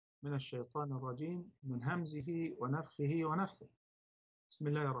من الشيطان الرجيم من همزه ونفخه ونفثه. بسم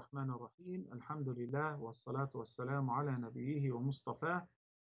الله الرحمن الرحيم. الحمد لله والصلاة والسلام على نبيه ومصطفاه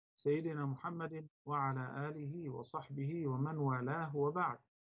سيدنا محمد وعلى آله وصحبه ومن والاه وبعد.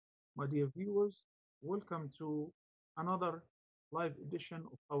 My dear viewers, welcome to another live edition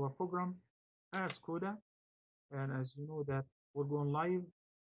of our program Ask Huda. And as you know that we're going live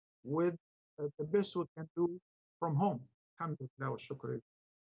with the best we can do from home. Alhamdulillah wa shukr.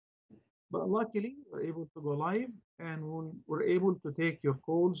 But luckily, we're able to go live and we're able to take your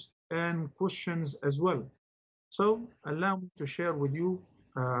calls and questions as well. So allow me to share with you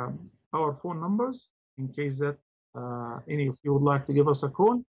our phone numbers in case that any of you would like to give us a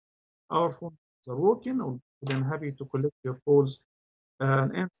call. Our phones are working. I'm happy to collect your calls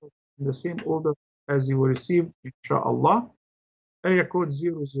and answer in the same order as you will receive, inshallah. Area code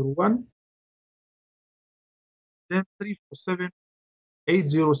 001 then 347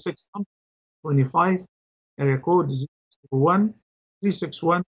 806 25. Area code 001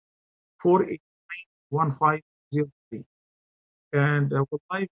 361 489 1503. And we're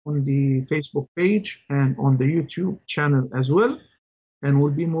live on the Facebook page and on the YouTube channel as well. And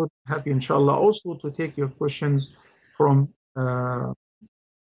we'll be more happy, inshallah, also to take your questions from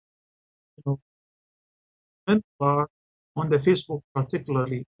on the Facebook,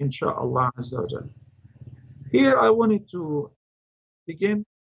 particularly, inshallah. Here, I wanted to begin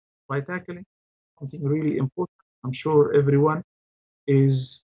by tackling something really important. I'm sure everyone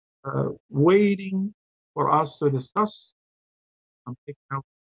is waiting for us to discuss. I'm taking out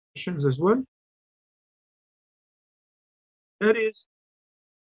questions as well. That is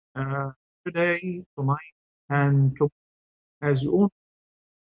today, tonight, and as you all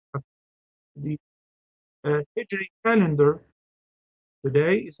know, the Hijri calendar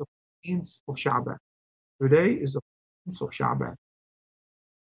today is the 14th of Sha'ban. Today is the 14th of Sha'ban,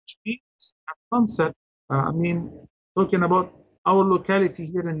 which means at sunset, talking about our locality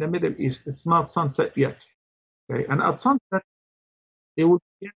here in the Middle East, it's not sunset yet. Okay, and at sunset, they will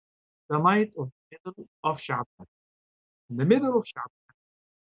begin the night of the middle of Sha'ban. In the middle of Sha'ban,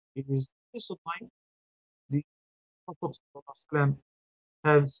 it is this night the Prophet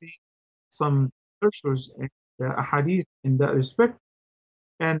have seen some scriptures and ahadith in that respect,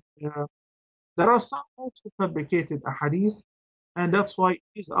 and there are some also fabricated ahadith, and that's why it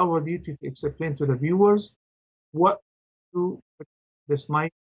is our duty to explain to the viewers what to this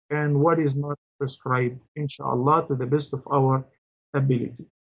night and what is not prescribed, inshallah, to the best of our ability.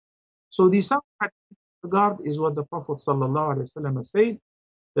 So the some regard is what the Prophet ﷺ said,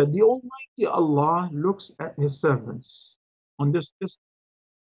 that the Almighty Allah looks at His servants on this list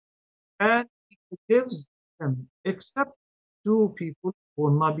and He forgives them, except two people who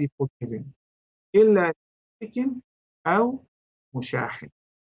will not be forgiven. إلا شرك أو مشاحن.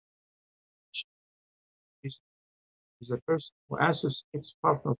 Is a person who associates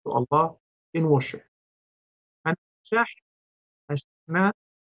partners to Allah in worship. And مشاحن, as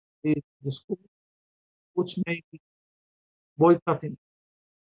is the school which may be boycotting,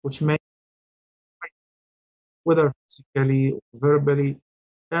 which may fight, whether physically or verbally,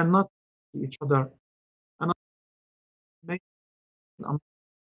 and not to each other, and may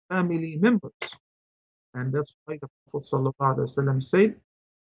family members. And that's why the Prophet ﷺ said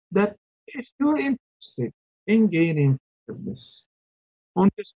that if you're interested in gaining forgiveness on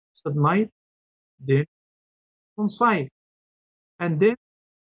this blessed night, then reconcile, and then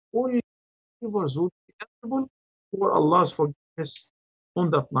all believers will be eligible for Allah's forgiveness on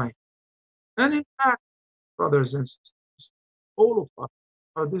that night. And in fact, brothers and sisters, all of us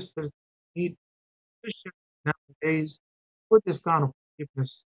are desperate need, especially nowadays, with this kind of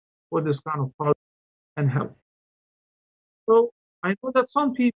forgiveness, with this kind of pardon and help. So I know that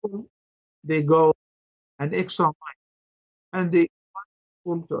some people, they go an extra mile and they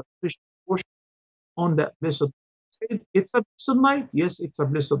want to officially worship on that blessed night. It's a blessed night. Yes, it's a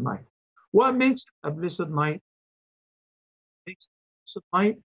blessed night. What makes it a blessed night? Makes it a blessed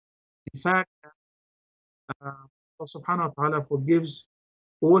night the fact that Allah subhanahu wa ta'ala forgives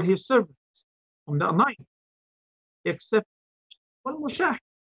all His servants on that night, except one mushah.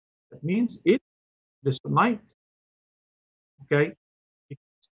 That means it's blessed night. Okay? It's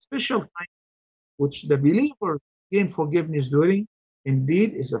a special time which the believer gain forgiveness during,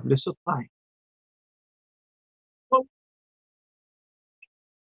 indeed, is a blessed time. So,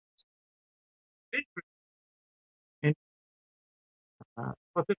 in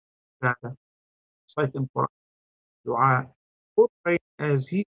particular, citing for dua, or pray as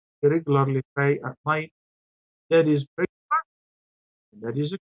he regularly pray at night, that is prayer, that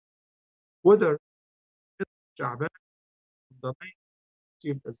is whether it's Sha'ban, the night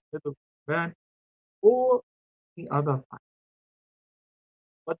received as head of Japan or any other time.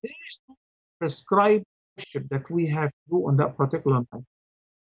 But there is no prescribed worship that we have to do on that particular night.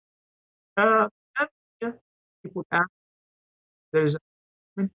 And yeah, people ask, there is a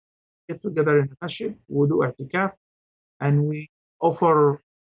get together in the masjid, we do i'tikaf, and we offer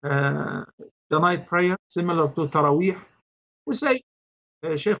uh, the night prayer similar to Taraweeh. We say,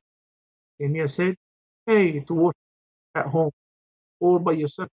 Sheikh Emir said, hey, to worship at home or by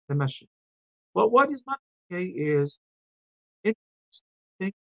yourself in the masjid. But what is not okay is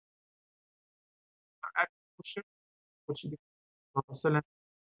anything act worship which the Prophet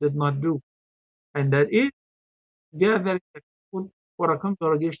did not do, and that is gathering the people for a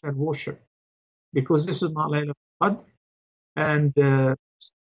congregational worship, because this is not Laylatul Qadr and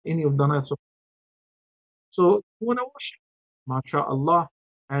any of the nights of. So if you want to worship, MashaAllah,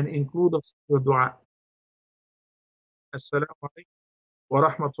 and include us in your dua. Assalamu alaikum wa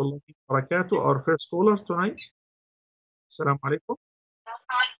rahmatullahi wa barakatuh. Our first caller tonight. Assalamu alaikum.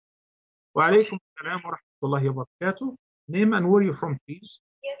 Wa alaikum assalam wa rahmatullahi wa barakatuh. Name and where you from, please.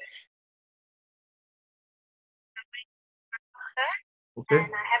 Okay. And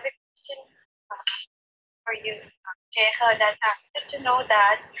I have a question for you, Sheikh, that I wanted to know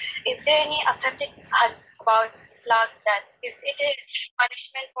that is there any authentic hadith about slug that is it a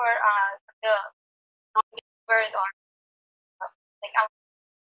punishment for the non-believers or like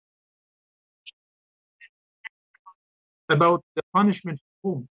About the punishment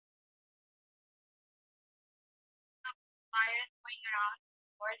for whom? virus going around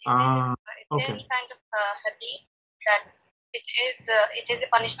or is there Okay. any kind of hadith that it is a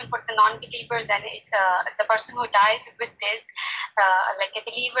punishment for the non-believers and it's the person who dies with this like a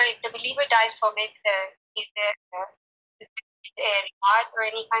believer, if the believer dies from it, is there a reward or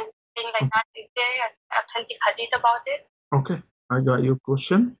any kind of thing like that? Is there an authentic hadith about it? Okay, I got your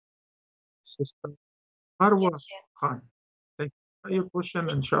question. Sister Marwa Yes, yes. Khan. Thank you for your question,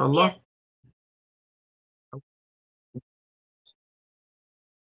 inshallah.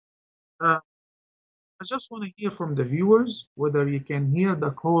 I just want to hear from the viewers whether you can hear the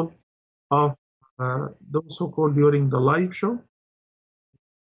call of those who call during the live show.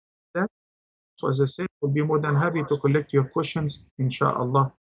 That, so as I said, we'll be more than happy to collect your questions,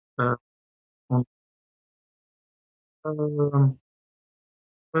 inshallah. But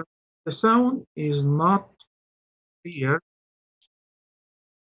the sound is not clear.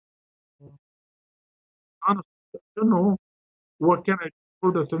 Honestly, I don't know what can I do in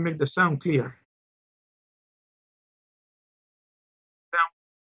order to make the sound clear. Sound,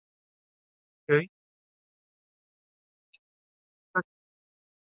 okay.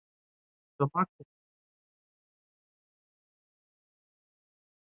 The microphone.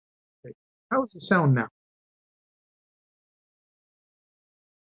 Okay. How is the sound now?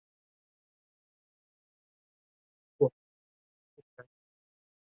 Well, okay.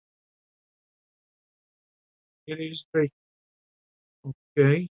 It is great.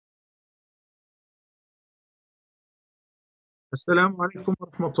 Okay. Assalamu alaikum wa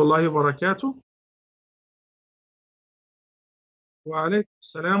rahmatullahi wa barakatuh. Wa alaikum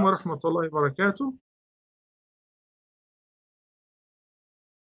assalam wa rahmatullahi wa barakatuh.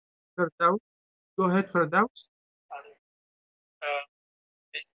 Firdaus. Go ahead, Firdaus.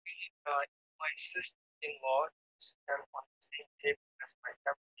 Basically, my sister-in-law is on the same table as my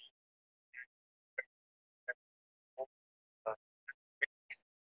family.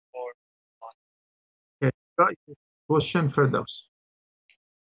 Or Okay. Got your question, Firdaus.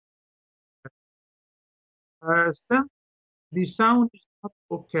 The sound is not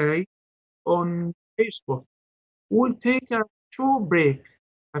okay on Facebook. We'll take a short break,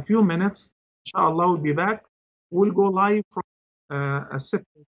 a few minutes. Inshallah, we'll be back. We'll go live from a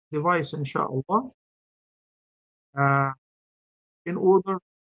separate device, inshallah, in order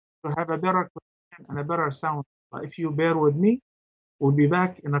to have a better connection and a better sound. If you bear with me, we'll be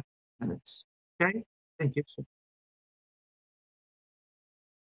back in a few minutes. Okay? Thank you.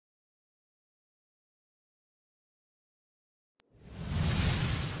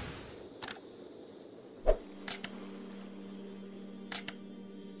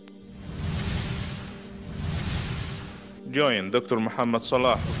 Join Dr. Muhammad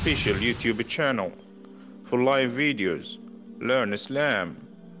Salah official YouTube channel for live videos, learn Islam,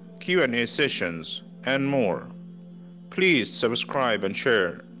 Q&A sessions, and more. Please subscribe and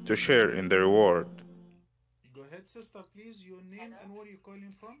share to share in the reward. Go ahead, sister, please. Your name and where you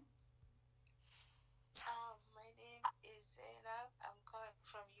calling from? My name is Zainab. I'm calling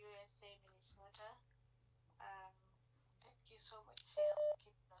from USA, Minnesota. Thank you so much, Sir, for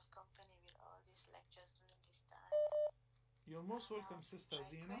keeping us company with all these lectures during this time. You're most welcome, Sister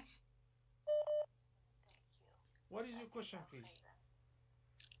Zina. Thank you. What is your question, please?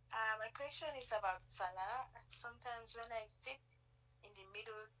 My question is about Salah. Sometimes when I sit in the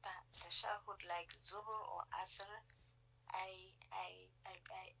middle tashahhud like Zuhur or Asr, I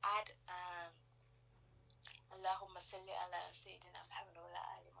add Allahumma salli ala Sayyidina Muhammad wa ala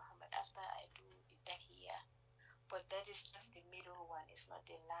ali Muhammad after I do the tahiyya. But that is just the middle one, it's not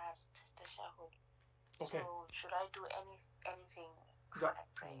the last tashahhud. Okay. So should I do anything for that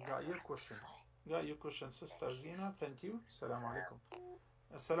prayer? Got your question. Got your question, Sister Zina. Thank you. Assalamu alaikum.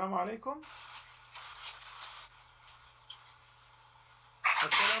 Assalamu alaikum.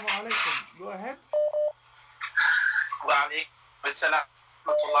 Assalamu alaikum. Go ahead. Wa alaikum assalam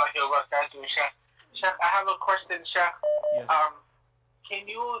wa rahmatullahi wa barakatuh, Sheikh. Sheikh, I have a question, Sheikh. Yes. Can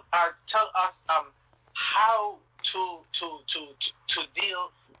you tell us how to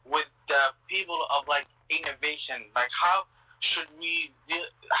deal with the people of like innovation? Like how should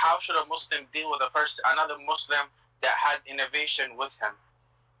a Muslim deal with another Muslim that has innovation with him?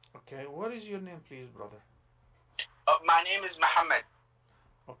 Okay. What is your name, please, brother? My name is Muhammad.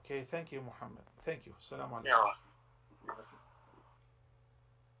 Okay. Thank you, Muhammad. Thank you. Assalamu alaikum. Yeah.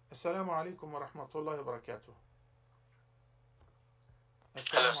 Assalamu alaikum wa rahmatullahi wa barakatuh.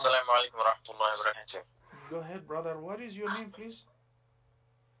 Hello, assalamu alaikum wa rahmatullahi wa barakatuh. Go ahead, brother. What is your name, please?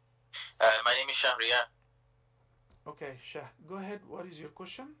 My name is Shahriya. Okay, Shah. Go ahead. What is your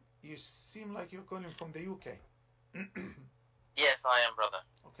question? You seem like you're calling from the UK. Yes, I am, brother.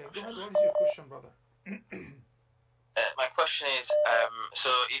 Okay, go ahead. What is your question, brother? My question is, so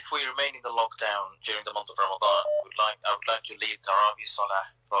if we remain in the lockdown during the month of Ramadan, I would like to lead Tarawih Salah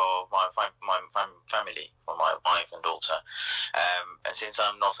for my family, for my wife and daughter. And since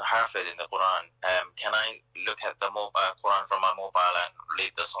I'm not a Hafid in the Quran, can I look at the Quran from my mobile and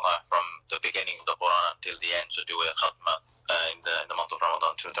lead the Salah from the beginning of the Quran until the end to do a khatma in the month of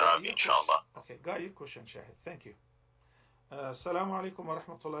Ramadan to Tarawih, inshallah? Okay, got your question, Shahid. Thank you. Assalamu alaikum wa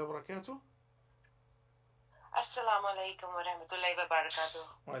rahmatullahi wa barakatuh. Assalamu alaikum wa rahmatullahi wa barakatuh.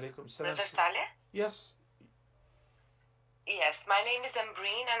 Wa alaikum salam. Brother Saleh? Yes. Yes, my name is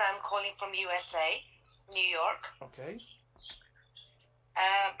Ambreen and I'm calling from USA, New York. Okay.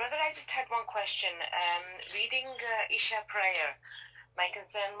 Brother, I just had one question. Reading Isha prayer, my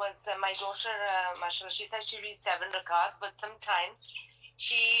concern was my daughter, mashallah, she said she reads 7 rakat, but sometimes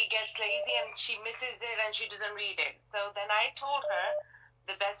she gets lazy and she misses it and she doesn't read it. So then I told her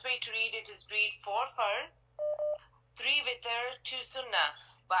the best way to read it is read 4 fard, 3 witr, 2 sunnah.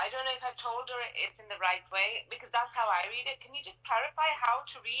 But I don't know if I've told her it's in the right way because that's how I read it. Can you just clarify how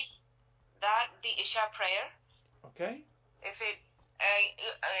to read the Isha prayer? Okay. If it's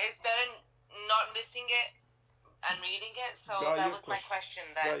better not missing it and reading it. So that was my question.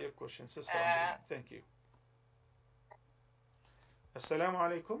 Got your question, Sister. Thank you. Assalamu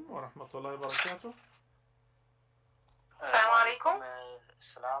alaikum wa rahmatullahi wa barakatuh. Assalamu alaikum.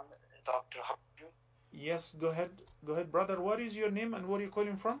 Salam, Dr. Habib. Yes, go ahead. Go ahead, brother. What is your name and where are you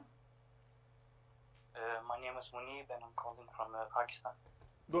calling from? My name is Munib and I'm calling from Pakistan.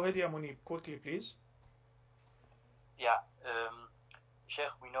 Go ahead, Ya Munib. Quickly, please. Yeah,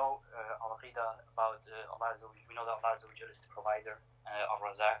 Sheikh, we know Al-Aqidah about Allah Azza wa Jal. We know that Allah Azza wa Jal is the provider,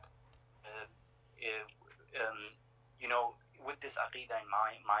 Al-Razaq. You know, with this Aqidah in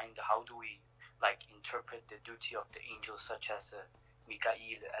mind, how do we interpret the duty of the angels such as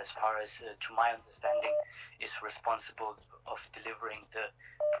Mikael, as far as, to my understanding, is responsible of delivering the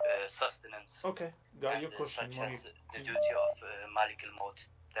sustenance. Okay, got your question, such Munib. as the duty of Malik al-Maut.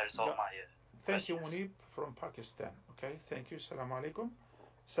 That is all my Thank you, questions. Munib from Pakistan. Okay, thank you. Assalamu alaikum.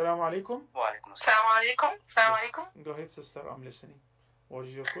 Assalamu alaikum. Wa alaikum assalam. Assalamu alaikum. Assalamu alaikum. Go ahead, sister. I'm listening. What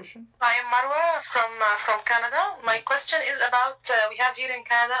is your question? I am Marwa from Canada. My question is about we have here in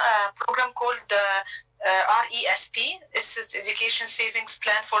Canada a program called RESP. It's Education Savings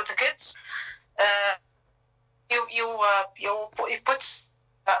Plan for the Kids. You put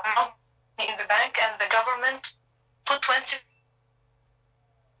amount in the bank and the government put 20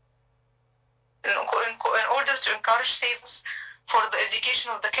 in order to encourage savings for the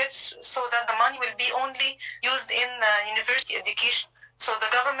education of the kids, so that the money will be only used in university education. So the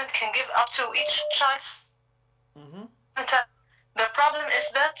government can give up to each child. Mm-hmm. The problem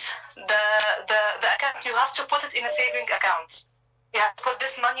is that the account, you have to put it in a saving account. You have to put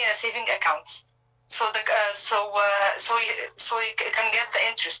this money in a saving account. So so you can get the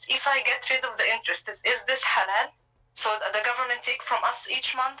interest. If I get rid of the interest, is this halal? So the government take from us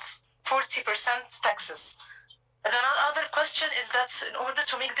each month 40% taxes. And another question is that in order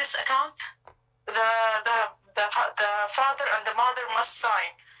to make this account, the father and the mother must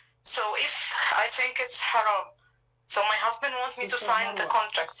sign. So if I think it's haram, So my husband wants me to Sister sign the Marwa,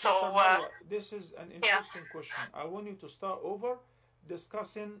 contract. Sister So Marwa, this is an yeah. interesting question. I want you to start over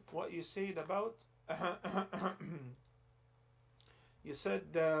discussing what you said about. You said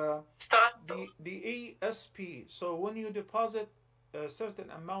Start. the ASP. So when you deposit a certain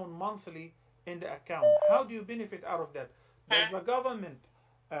amount monthly in the account, how do you benefit out of that? Does the government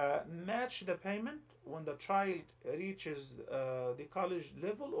match the payment when the child reaches the college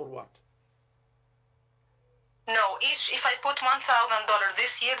level, or what? No, if I put $1,000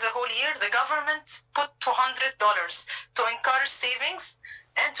 this year, the whole year, the government put $200 to encourage savings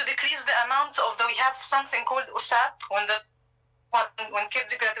and to decrease the amount of we have something called USAP when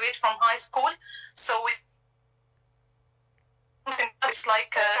kids graduate from high school. So it's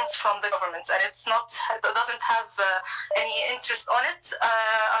like from the government, and it doesn't have any interest on it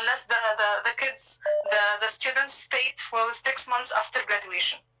unless the kids, the students paid for 6 months after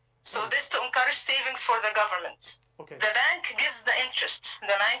graduation. So this to encourage savings for the government. Okay. The bank gives the interest.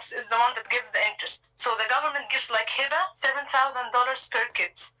 The bank is the one that gives the interest. So the government gives like hiba $7,000 per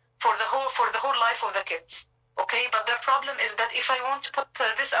kid for the whole life of the kids. Okay, but the problem is that if I want to put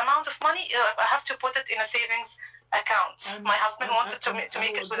this amount of money, I have to put it in a savings account. My husband wanted to make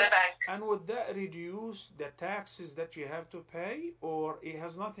it with a bank. And would that reduce the taxes that you have to pay, or it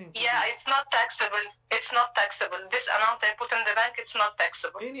has nothing to do? Yeah, it's not taxable. It's not taxable. This amount I put in the bank, it's not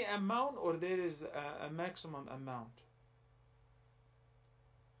taxable. Any amount, or there is a maximum amount?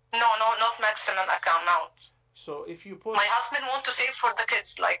 No, not maximum amount. So if you put... My husband wants to save for the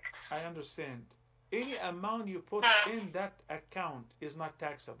kids, like... I understand. Any amount you put in that account is not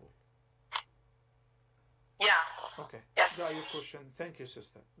taxable. Yeah. Okay. Yes. Got your question. Thank you,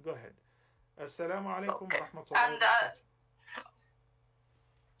 sister. Go ahead. Assalamu alaikum Okay. wa rahmatullahi And wa barakatuh.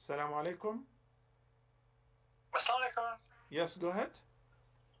 Assalamu alaikum. Assalamu alaikum. Yes, go ahead.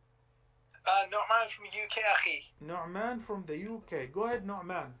 Nu'man from UK, akhi. Nu'man from the UK. Go ahead,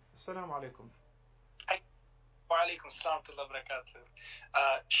 Nu'man. Assalamu alaikum. Wa alaikum assalam wa barakatuh.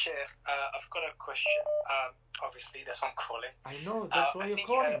 Sheikh, I've got a question. Obviously, that's why I'm calling. I know, that's why you're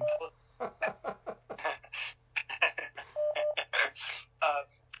calling.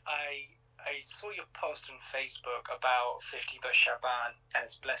 I saw your post on Facebook about 50 Shaban and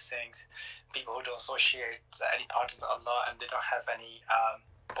its blessings. People who don't associate any part of Allah and they don't have any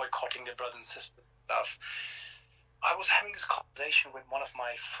boycotting their brothers and sisters stuff. I was having this conversation with one of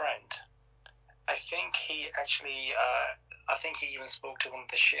my friend. I think he actually, I think he even spoke to one of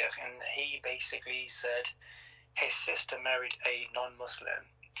the sheikh, and he basically said his sister married a non-Muslim,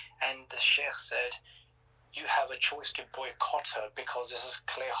 and the sheikh said, you have a choice to boycott her because this is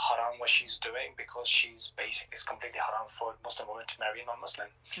clear haram what she's doing, because she's basically, it's completely haram for a Muslim woman to marry a non-Muslim.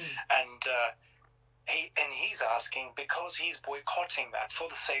 And he's asking, because he's boycotting that for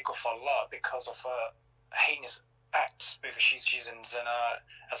the sake of Allah, because of a heinous act, because she's in zina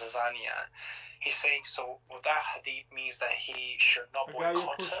as a zania. He's saying, so would that hadith means that he should not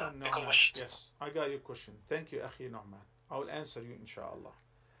boycott her? Because yes, I got your question. Thank you, Akhi Nu'man. I will answer you, inshallah.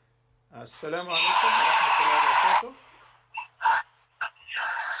 Assalamu alaikum wa rahmatullahi wa barakatuh.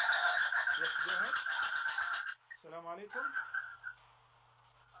 Yes, go ahead. Assalamu alaikum.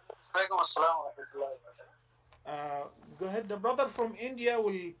 Alaikum assalam wa rahmatullahi wa barakatuh. Go ahead. The brother from India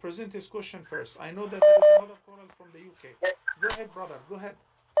will present his question first. I know that there is another caller from the UK. Go ahead, brother. Go ahead.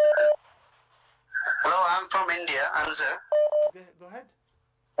 Hello, I'm from India, Anzar. Go ahead.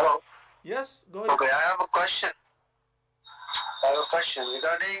 Hello. Yes, go ahead. Okay, I have a question.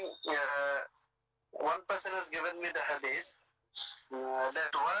 Regarding one person has given me the hadith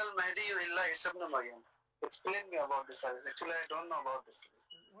that Wal Mahdiyu illa Isa ibn Maryam. Explain me about this hadith. Actually, I don't know about this hadith.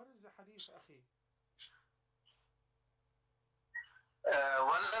 What is the hadith, Akhi?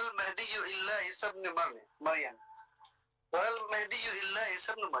 Wal Mahdiyu illa Isa ibn Maryam. Wal Mahdiyu illa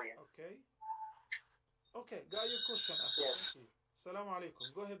Isa ibn Maryam. Okay. Okay, got your question, Akhi. Yes. Thank you. Assalamu alaikum.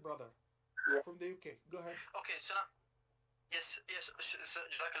 Go ahead, brother. Yeah. From the UK. Go ahead. Okay, so now, yes,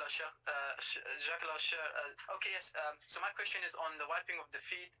 Jazakallah Sheikh. Okay, yes. So my question is on the wiping of the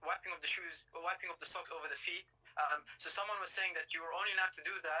feet, wiping of the shoes, or wiping of the socks over the feet. So someone was saying that you are only allowed to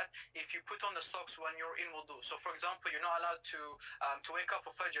do that if you put on the socks when you're in wudu. So for example, you're not allowed to wake up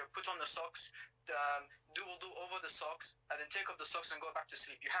for Fajr, put on the socks, do wudu over the socks, and then take off the socks and go back to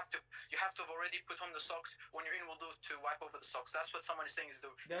sleep. You have to have already put on the socks when you're in wudu to wipe over the socks. That's what someone is saying is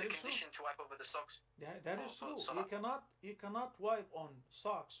the condition to wipe over the socks. That is true. You cannot wipe on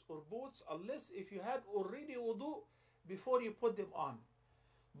socks or boots unless if you had already wudu before you put them on.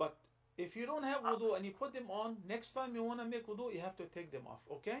 But if you don't have wudu and you put them on, next time you want to make wudu, you have to take them off.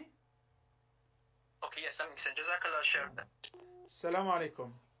 Okay? Okay, yes, that makes sense. Jazakallah Sheikh. Assalamu alaikum.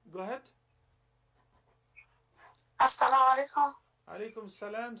 Go ahead. Assalamu alaikum. Alaikum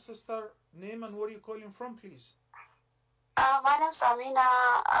salam, sister. Name and where are you calling from, please? My name is Amina.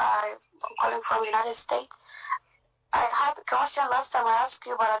 I'm calling from United States. I had a question last time I asked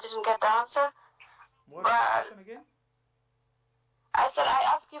you, but I didn't get the answer. What is the question again? I said I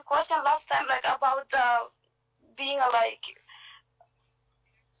asked you a question last time, like about being a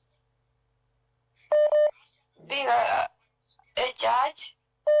judge.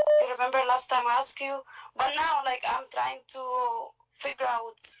 You remember last time I asked you, but now like I'm trying to figure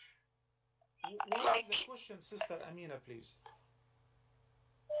out. What is the question, Sister Amina, please?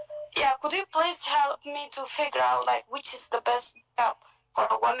 Yeah, could you please help me to figure out like which is the best job for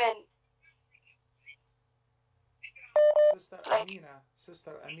a woman? Sister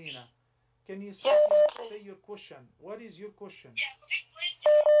Amina, can you yes, say your question? What is your question?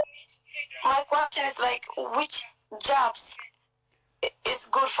 My question is like which jobs is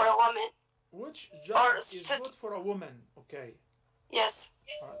good for a woman? Which job is good for a woman? Okay. Yes.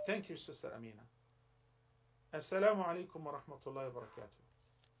 Thank you, Sister Amina. Assalamu alaikum wa rahmatullahi wa barakatuh.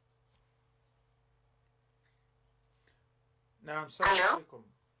 Naam, assalamu alaikum.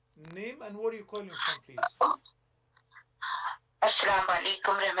 Name and where are you calling from, please? Assalamu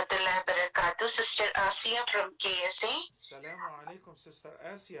alaikum rahmatullahi wa barakatuh. Sister Asia from KSA. Assalamu alaikum, Sister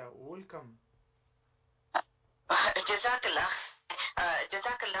Asia. Welcome. Jazakallah.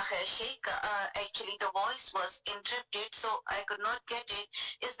 Jazakallah khair, Sheikh. Actually, the voice was interrupted, so I could not get it.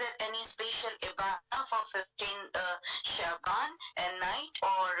 Is there any special ibadah for 15 Shaban and night,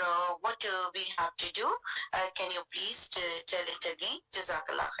 or what we have to do? Can you please tell it again?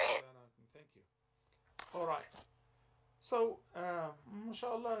 Jazakallah khair. Thank you. All right. So,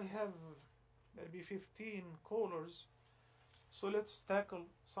 mashallah, I have maybe 15 callers. So let's tackle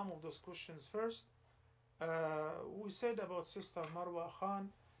some of those questions first. We said about Sister Marwa Khan,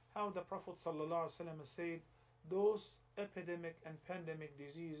 how the Prophet ﷺ said those epidemic and pandemic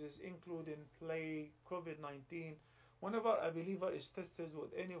diseases, including plague, COVID-19, whenever a believer is tested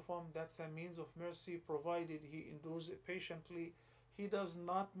with any form, that's a means of mercy, provided he endures it patiently. He does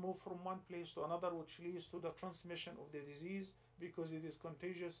not move from one place to another, which leads to the transmission of the disease because it is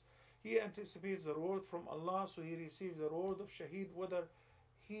contagious. He anticipates the reward from Allah, so he receives the reward of Shaheed, whether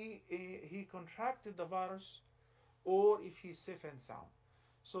he contracted the virus or if he's safe and sound.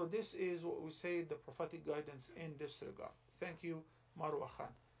 So this is what we say, the prophetic guidance in this regard. Thank you, Marwa Khan.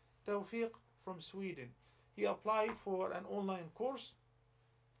 Tawfiq from Sweden. He applied for an online course,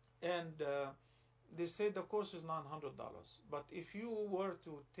 and they said the course is $900. But if you were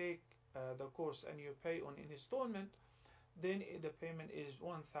to take the course and you pay on installment, then the payment is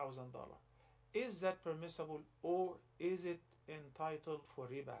 $1,000. Is that permissible, or is it entitled for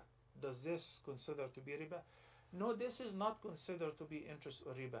riba? Does this consider to be riba? No, this is not considered to be interest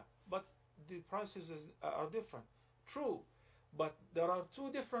or riba, but the prices are different. True, but there are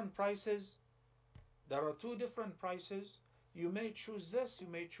two different prices. You may choose this, you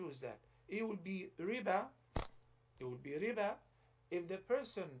may choose that. It will be riba. If the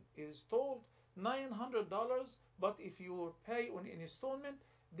person is told $900, but if you pay on installment,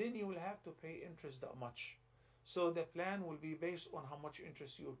 then you will have to pay interest that much. So the plan will be based on how much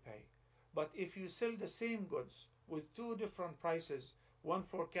interest you will pay. But if you sell the same goods with two different prices, one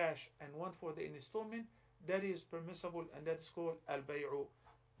for cash and one for the installment, that is permissible, and that is called al-bay'u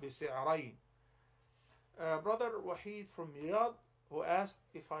bi-si'rayn. Brother Wahid from Riyadh, who asked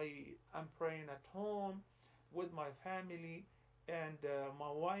if I am praying at home with my family and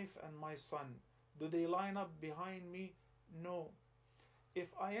my wife and my son, do they line up behind me? No.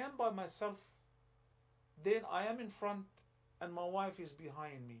 If I am by myself, then I am in front and my wife is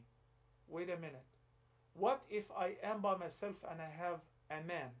behind me. Wait a minute. What if I am by myself and I have a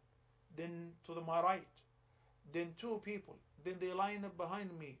man, then to my right, then two people, then they line up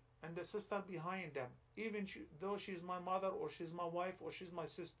behind me and the sister behind them, even though she's my mother or she's my wife or she's my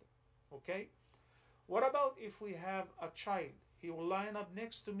sister. Okay? What about if we have a child? He will line up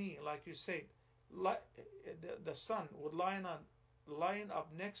next to me, like you said. The son would line up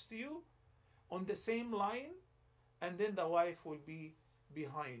next to you on the same line, and then the wife will be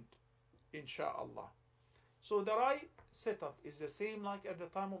behind, inshallah. So the right setup is the same like at the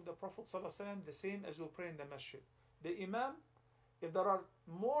time of the Prophet ﷺ, the same as we pray in the masjid. The imam, if there are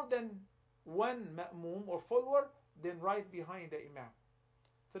more than one ma'moom or follower, then right behind the imam.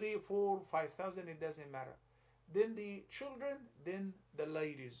 3, 4, 5,000, it doesn't matter. Then the children, then the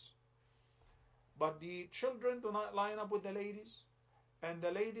ladies. But the children do not line up with the ladies, and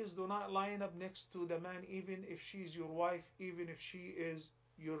the ladies do not line up next to the man, even if she is your wife, even if she is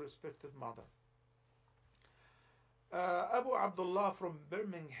your respected mother. Abu Abdullah from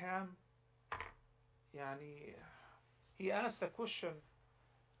Birmingham, he asked a question,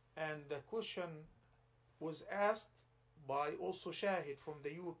 and the question was asked by also Shahid from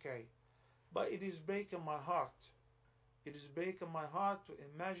the UK. But it is breaking my heart. It is breaking my heart to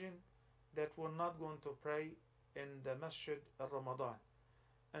imagine that we're not going to pray in the Masjid al-Ramadan.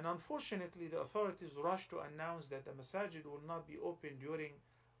 And unfortunately, the authorities rushed to announce that the masajid will not be open during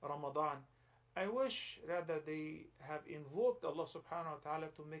Ramadan. I wish rather they have invoked Allah subhanahu wa ta'ala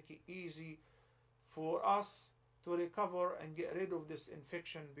to make it easy for us to recover and get rid of this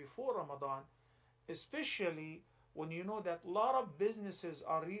infection before Ramadan, especially when you know that a lot of businesses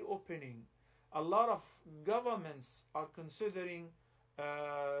are reopening, a lot of governments are considering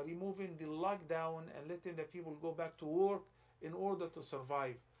removing the lockdown and letting the people go back to work in order to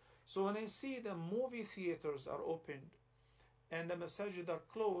survive. So when I see the movie theaters are opened and the masajid are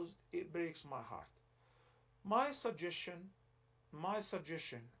closed, it breaks my heart. My suggestion,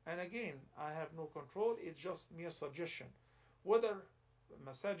 and again, I have no control, it's just mere suggestion, whether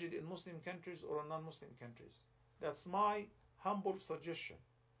masajid in Muslim countries or non-Muslim countries. That's my humble suggestion.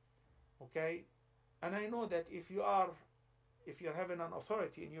 Okay? And I know that if you're having an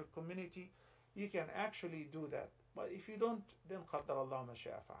authority in your community, you can actually do that. But if you don't, then قدر الله ما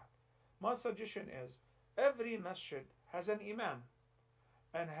شاء فعل. My suggestion is, every masjid has an imam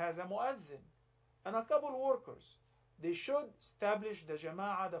and has a muazzin and a couple workers. They should establish the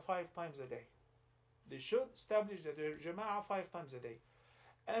jama'ah 5 times a day. They should establish the jama'ah 5 times a day.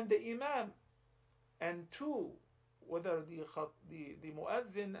 And the imam and two, whether the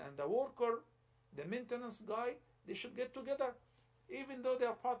muazzin and the worker, the maintenance guy, they should get together, even though they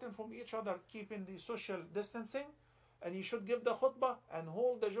are parting from each other, keeping the social distancing, and you should give the khutbah and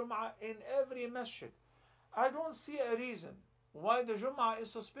hold the Jum'ah in every masjid. I don't see a reason why the Jum'ah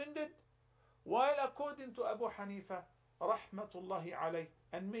is suspended, while according to Abu Hanifa, rahmatullahi alayh,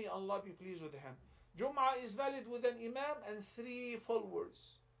 and may Allah be pleased with him, Jum'ah is valid with an imam and 3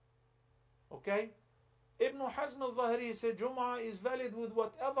 followers. Okay? Ibn Hazm al-Zahiri said Jum'ah is valid with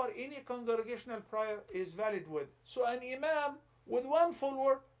whatever any congregational prayer is valid with. So an imam with 1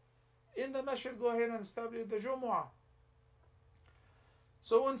 follower in the masjid, go ahead and establish the Jum'ah.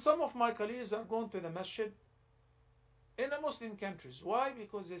 So when some of my colleagues are going to the masjid in the Muslim countries, why?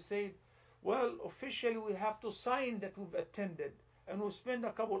 Because they say, well, officially we have to sign that we've attended and we'll spend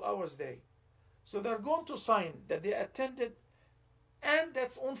a couple hours there. So they're going to sign that they attended, and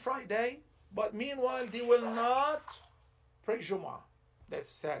that's on Friday, but meanwhile they will not pray Jum'ah.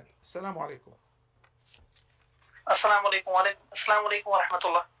 That's sad. Assalamu alaikum. Assalamu alaikum. Assalamu alaikum wa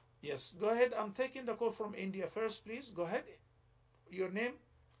rahmatullah. Yes, go ahead. I'm taking the call from India first, please. Go ahead. Your name?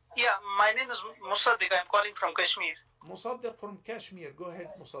 Yeah, my name is Musaddiq. I'm calling from Kashmir. Musaddiq from Kashmir. Go ahead,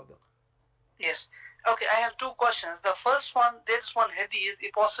 Musaddiq. Yes. Okay, I have 2 questions. The first one, there's one hadith.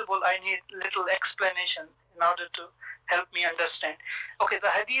 If possible, I need little explanation in order to help me understand. Okay, the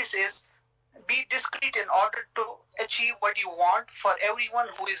hadith is, be discreet in order to achieve what you want, for everyone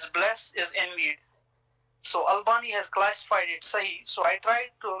who is blessed is envied. So Albani has classified it Sahih. So I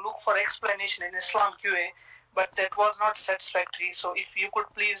tried to look for explanation in Islam QA, but that was not satisfactory. So if you could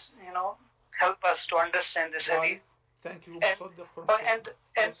please, help us to understand this hadith. Thank you.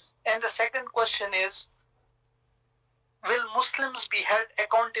 And the second question is, will Muslims be held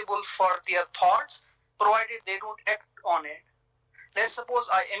accountable for their thoughts, provided they don't act on it? Let's suppose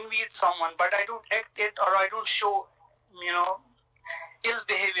I envied someone, but I don't act it, or I don't show, ill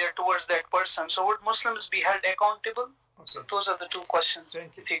behavior towards that person. So would Muslims be held accountable? Okay. So those are the 2 questions,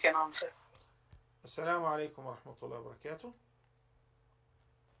 if you can answer. Assalamu alaikum wa rahmatullahi wa barakatuh.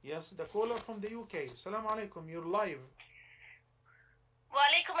 Yes, the caller from the UK. Assalamu alaikum, you're live.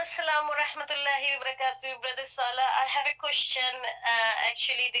 Walaikum assalam wa rahmatullahi wa barakatuh, Brother Salah. I have a question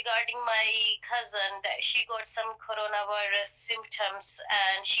actually regarding my cousin, that she got some coronavirus symptoms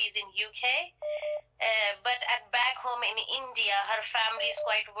and she's in UK. But at back home in India, her family is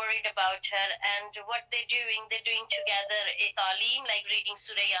quite worried about her, and what they're doing together a taaleem, like reading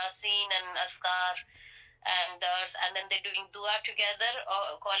Surah Yasin and Azkar and then they're doing dua together,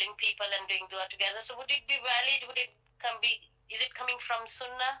 or calling people and doing dua together. So would it be valid? Is it coming from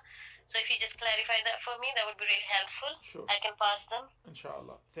Sunnah? So if you just clarify that for me, that would be really helpful. Sure. I can pass them.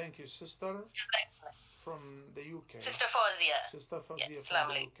 Inshallah. Thank you, sister from the UK. Sister Fawzia. Sister Fawzia, yes, from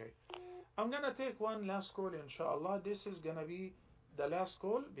the UK. I'm going to take one last call, inshallah. This is going to be the last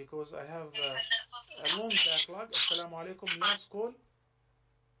call because I have a long backlog. Assalamu alaikum. Last call.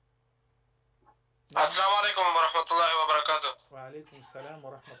 Assalamu alaikum wa rahmatullahi wa barakatuh. Wa alaikum assalam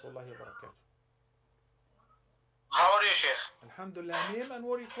wa rahmatullahi wa barakatuh. How are you, Sheikh? Alhamdulillah. Name and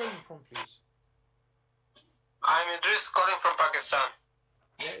where are you calling from, please? I'm Idris, calling from Pakistan.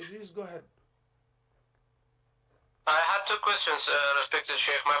 Yeah, Idris, go ahead. I had two questions, respected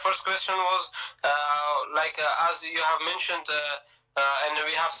Sheikh. My first question was, as you have mentioned, and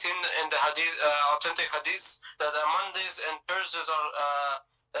we have seen in the hadith, authentic hadiths, that Mondays and Thursdays are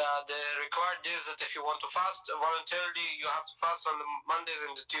the required days that if you want to fast voluntarily, you have to fast on the Mondays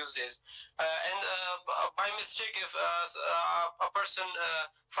and the Tuesdays. By mistake, if a person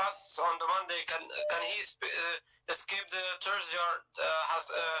fasts on the Monday, can he skip the Thursday, or has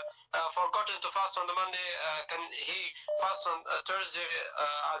forgotten to fast on the Monday? Can he fast on Thursday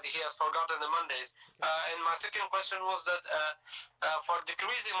as he has forgotten the Mondays? And my second question was that for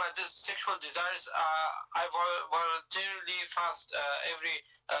decreasing my sexual desires, I voluntarily fast every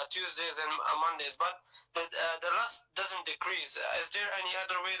Tuesdays and Mondays, but the lust doesn't decrease. Is there any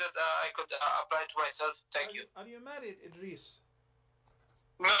other way that I could apply to myself? Thank you. Are you married, Idris?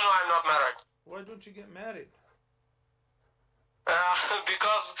 No, I'm not married. Why don't you get married?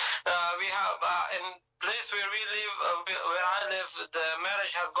 Because we have in place where we live, where I live, the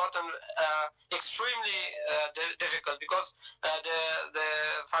marriage has gotten extremely difficult because the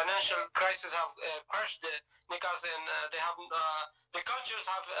financial crisis have crushed the nikahs, and they have the cultures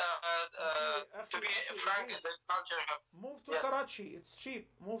have to be frank. The culture have move to Karachi. It's cheap.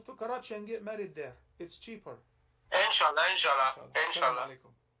 Move to Karachi and get married there. It's cheaper. Inshallah, inshallah, inshallah.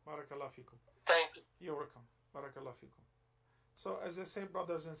 Barakallah fikum. Thank you. You're welcome. Barakallah fikum. So as I say,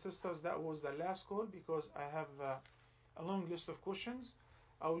 brothers and sisters, that was the last call because I have a long list of questions.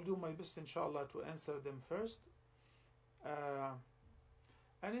 I will do my best, inshallah, to answer them first.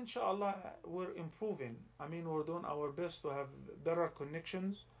 And inshallah, we're improving. I mean, we're doing our best to have better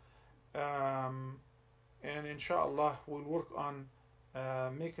connections. And inshallah, we'll work on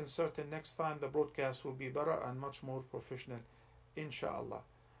making certain next time the broadcast will be better and much more professional, inshallah.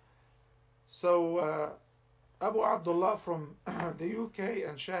 So, Abu Abdullah from the UK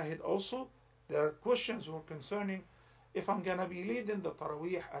and Shahid also, their questions were concerning if I'm going to be leading the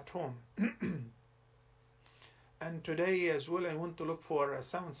Taraweeh at home. And today as well, I went to look for a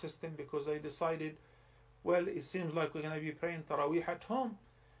sound system because I decided, well, it seems like we're going to be praying Taraweeh at home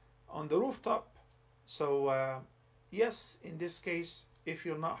on the rooftop. So, yes, in this case, if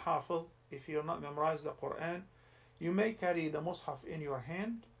you're not Hafiz, if you're not memorized the Quran, you may carry the Mus'haf in your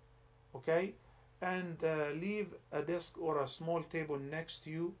hand, okay? And leave a desk or a small table next to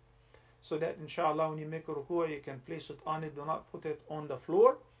you so that inshallah when you make a ruku' you can place it on it, do not put it on the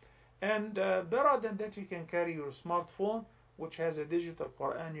floor. And better than that, you can carry your smartphone which has a digital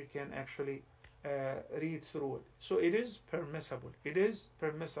Quran, you can actually read through it. So it is permissible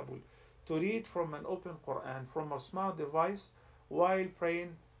to read from an open Quran from a smart device while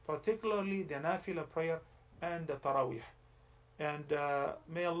praying, particularly the Nafila prayer and the Taraweeh. And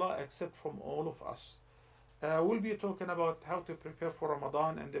may Allah accept from all of us. We'll be talking about how to prepare for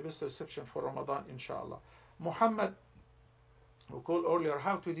Ramadan and the best reception for Ramadan, inshallah. Muhammad, who called earlier,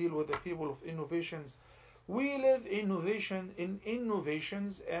 how to deal with the people of innovations. We live in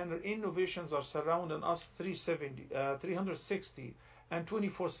innovations, and innovations are surrounding us 360 and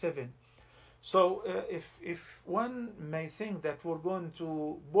 24/7. So if one may think that we're going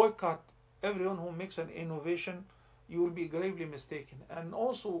to boycott everyone who makes an innovation, you will be gravely mistaken. And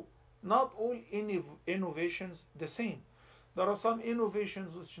also, not all innovations the same. There are some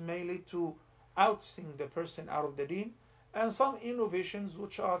innovations which may lead to ousting the person out of the deen, and some innovations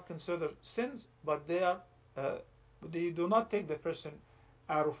which are considered sins, but they do not take the person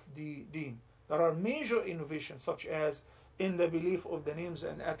out of the deen. There are major innovations such as in the belief of the names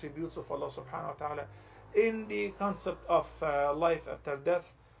and attributes of Allah subhanahu wa ta'ala, in the concept of life after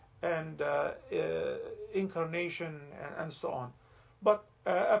death, and incarnation, and so on. But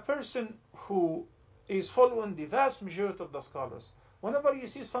a person who is following the vast majority of the scholars, whenever you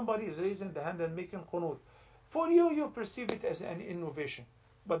see somebody is raising the hand and making qunut, for you perceive it as an innovation.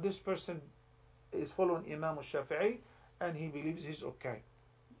 But this person is following Imam al-Shafi'i and he believes he's okay.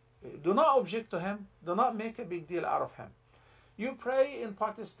 Do not object to him. Do not make a big deal out of him. You pray in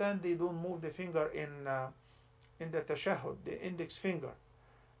Pakistan, they don't move the finger in the tashahhud, the index finger.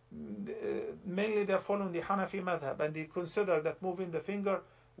 Mainly they're following the Hanafi madhab, and they consider that moving the finger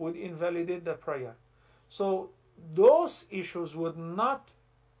would invalidate the prayer. So those issues would not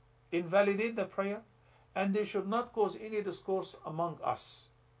invalidate the prayer, and they should not cause any discourse among us.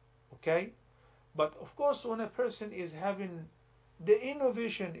 Okay? But of course, when a person is having the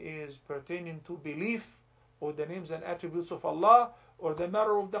innovation is pertaining to belief or the names and attributes of Allah or the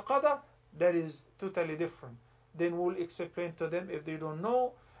matter of the qadar, that is totally different. Then we'll explain to them if they don't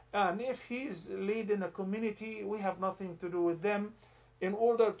know. And if he's leading a community, we have nothing to do with them in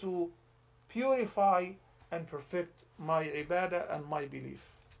order to purify and perfect my ibadah and my belief.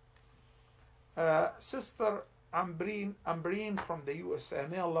 Sister Ambreen from the USA.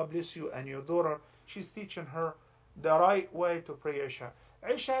 May Allah bless you and your daughter. She's teaching her the right way to pray Isha.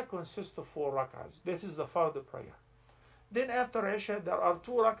 Isha consists of 4 rak'ahs. This is the fard prayer. Then after Isha, there are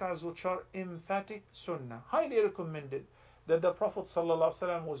 2 rak'ahs which are emphatic sunnah, highly recommended, that the Prophet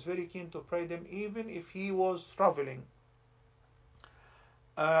ﷺ was very keen to pray them even if he was traveling.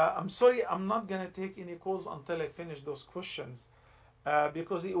 I'm sorry, I'm not going to take any calls until I finish those questions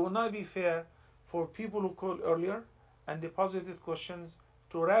because it will not be fair for people who called earlier and deposited questions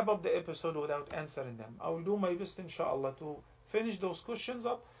to wrap up the episode without answering them. I will do my best, inshallah, to finish those questions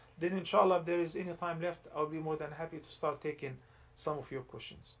up. Then, inshallah, if there is any time left, I'll be more than happy to start taking some of your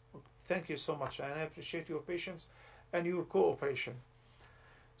questions. Thank you so much, and I appreciate your patience and your cooperation.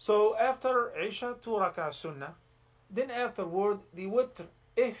 So, after Isha, 2 rak'ah sunnah. Then afterward, the witr.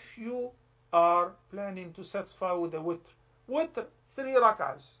 If you are planning to satisfy with the witr, 3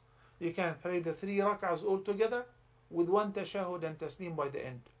 rak'ahs. You can pray the 3 rak'ahs all together with 1 tashahud and taslim by the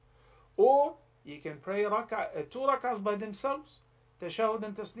end. Or you can pray 2 rak'ahs by themselves, tashahud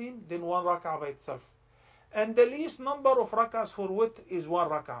and taslim, then 1 rak'ah by itself. And the least number of rak'ahs for witr is 1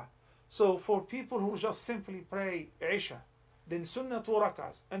 rak'ah. So for people who just simply pray Isha, then sunnah 2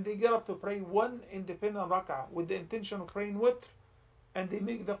 rak'ahs, and they get up to pray 1 independent rak'ah with the intention of praying witr, and they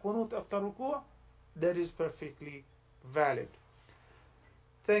make the qunut after ruku', that is perfectly valid.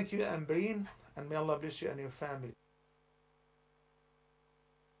 Thank you, Ambreen, and may Allah bless you and your family.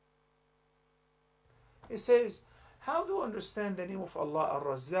 It says, how do you understand the name of Allah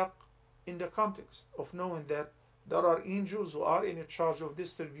Ar-Razzaq in the context of knowing that there are angels who are in charge of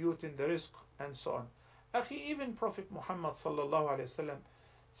distributing the rizq and so on? Akhi, even Prophet Muhammad sallallahu alayhi wasallam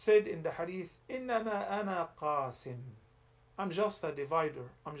said in the hadith, إِنَّمَا أَنَا قَاسِمٌ. I'm just a divider.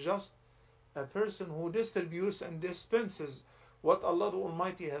 I'm just a person who distributes and dispenses what Allah the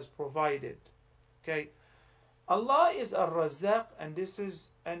Almighty has provided. Okay? Allah is Ar-Razzaq, and this is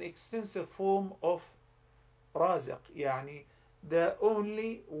an extensive form of Raziq, يعني the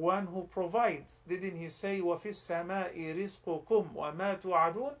only one who provides. Didn't he say وَفِي السَّمَاءِ رِزْقُكُمْ وَمَا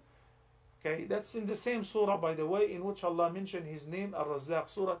تُوعَدُونَ? Okay, that's in the same surah, by the way, in which Allah mentioned his name, Ar-Razzaq,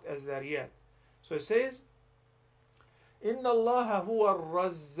 Surah Az-Zariyat. So it says, إِنَّ اللَّهَ هُوَ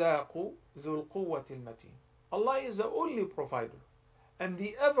الرَّزَّاقُ ذُو الْقُوَّةِ الْمَتِينَ. Allah is the only provider and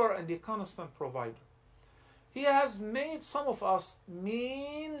the ever and the constant provider. He has made some of us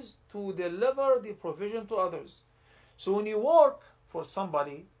means to deliver the provision to others. So when you work for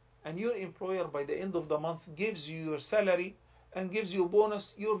somebody and your employer by the end of the month gives you your salary and gives you a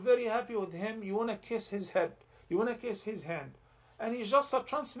bonus, you're very happy with him. You want to kiss his head. You want to kiss his hand. And he's just a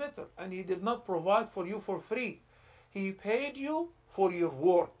transmitter, and he did not provide for you for free. He paid you for your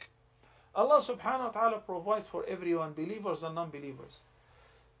work. Allah subhanahu wa ta'ala provides for everyone, believers and non-believers.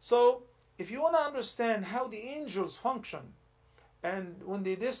 So if you want to understand how the angels function, and when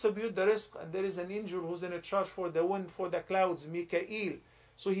they distribute the rizq, and there is an angel who's in charge for the wind, for the clouds, Mikael,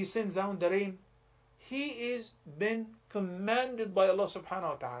 so he sends down the rain, he is been commanded by Allah subhanahu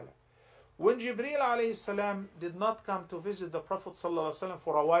wa ta'ala. When Jibreel alayhi salam did not come to visit the Prophet sallallahu alaihi wasallam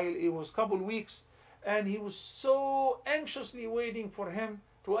for a while, it was a couple weeks, and he was so anxiously waiting for him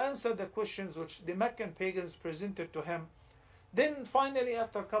to answer the questions which the Meccan pagans presented to him. Then finally,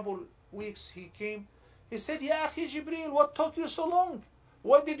 after a couple weeks, he came. He said, Ya Akhi Jibreel, what took you so long?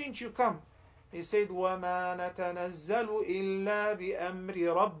 Why didn't you come? He said, وَمَا نَتَنَزَّلُ إِلَّا بِأَمْرِ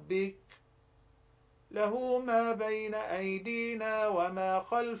رَبِّكَ لَهُ مَا بَيْنَ أَيْدِينَا وَمَا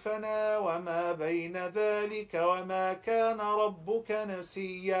خَلْفَنَا وَمَا بَيْنَ ذَلِكَ وَمَا كَانَ رَبُّكَ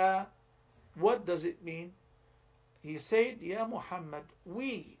نَسِيًّا. What does it mean? He said, Ya Muhammad,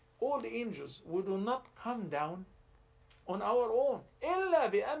 we, all the angels, we do not come down on our own. إِلَّا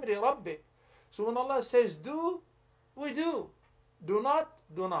بِأَمْرِ رَبِّكَ. So when Allah says do, we do. Do not,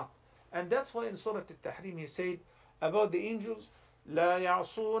 do not. And that's why in Surah Al-Tahrim he said about the angels, لا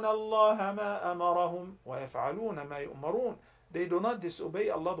يعصون الله ما أمرهم ويفعلون ما يؤمرون. They do not disobey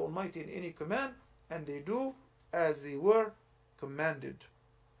Allah the Almighty in any command, and they do as they were commanded.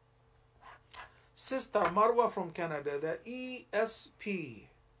 Sister Marwa from Canada, the ESP.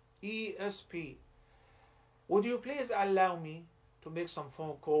 Would you please allow me to make some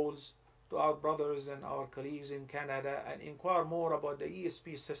phone calls to our brothers and our colleagues in Canada and inquire more about the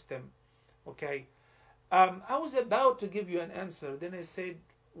ESP system? Okay. I was about to give you an answer. Then I said,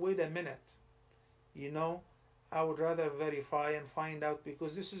 wait a minute. You know, I would rather verify and find out,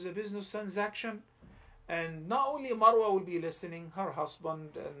 because this is a business transaction. And not only Marwa will be listening, her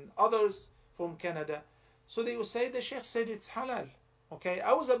husband and others from Canada. So they will say, the Sheikh said it's halal. Okay,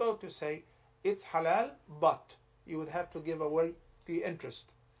 I was about to say, it's halal, but you would have to give away the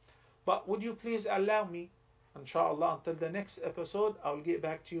interest. But would you please allow me Inshallah, until the next episode, I'll get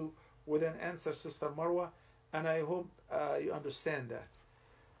back to you with an answer, Sister Marwa, and I hope you understand that.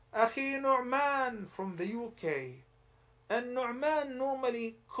 Akhi Nu'man from the UK. And Nu'man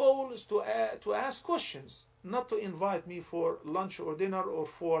normally calls to ask questions, not to invite me for lunch or dinner or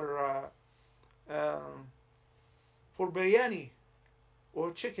for biryani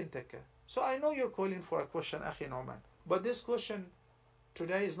or chicken tikka. So I know you're calling for a question, Akhi Nu'man. But this question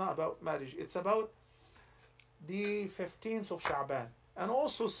today is not about marriage. It's about the 15th of Sha'ban. And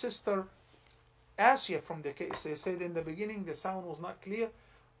also Sister Asya from the case. They said in the beginning the sound was not clear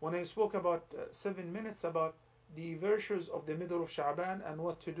when I spoke about 7 minutes about the virtues of the middle of Sha'ban and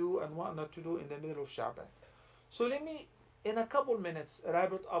what to do and what not to do in the middle of Sha'ban. So let me, in a couple minutes,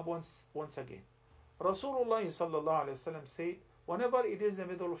 wrap it up once again. Rasulullah sallallahu alayhi wa sallam said, whenever it is the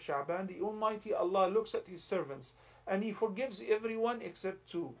middle of Sha'ban, the Almighty Allah looks at His servants and He forgives everyone except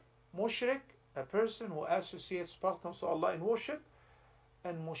two. Mushrik, a person who associates partners to Allah in worship,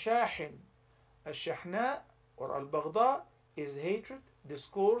 and mushahin, al-shahna or al-baghda is hatred,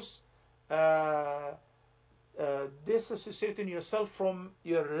 discourse, disassociating yourself from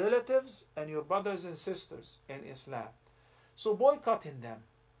your relatives and your brothers and sisters in Islam. So boycotting them.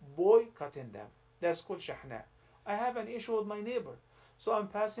 That's called shahna. I have an issue with my neighbor. So I'm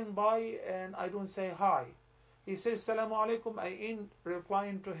passing by and I don't say hi. He says Salamu alaikum, I ain't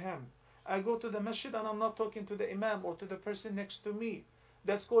replying to him. I go to the masjid and I'm not talking to the imam or to the person next to me.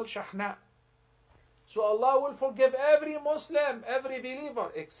 That's called shahna. So Allah will forgive every Muslim, every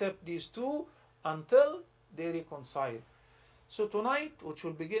believer, except these two until they reconcile. So tonight, which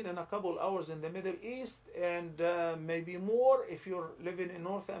will begin in a couple hours in the Middle East, and maybe more if you're living in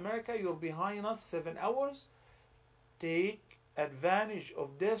North America, you're behind us 7 hours. Take advantage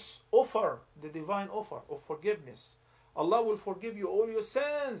of this offer, the divine offer of forgiveness. Allah will forgive you all your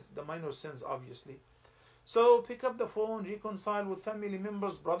sins, the minor sins obviously. So pick up the phone, reconcile with family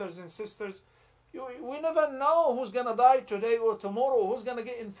members, brothers and sisters. We never know who's going to die today or tomorrow, who's going to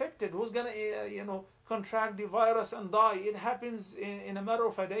get infected, who's going to, contract the virus and die. It happens in a matter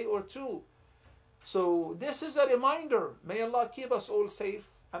of a day or two. So this is a reminder. May Allah keep us all safe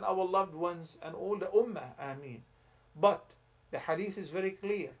and our loved ones and all the ummah. Ameen. But the hadith is very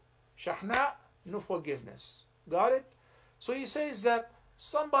clear. Shahna, no forgiveness. Got it? So he says that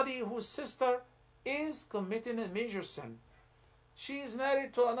somebody whose sister is committing a major sin. She is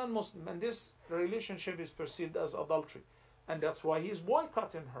married to a non-Muslim and this relationship is perceived as adultery. And that's why he's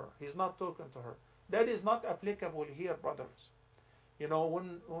boycotting her. He's not talking to her. That is not applicable here, brothers.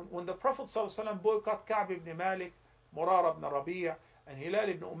 When the Prophet ﷺ boycotted Ka'b ibn Malik, Murara ibn Rabi' and Hilal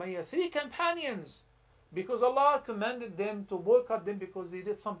ibn Umayyah, 3 companions, because Allah commanded them to boycott them because they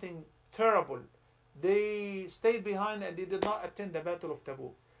did something terrible. They stayed behind and they did not attend the Battle of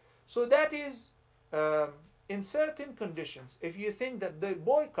Tabuk. So that is in certain conditions. If you think that they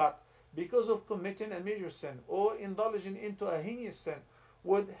boycott because of committing a major sin or indulging into a heinous sin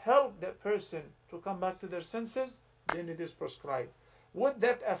would help that person to come back to their senses, then it is prescribed. Would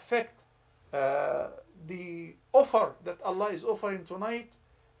that affect the offer that Allah is offering tonight?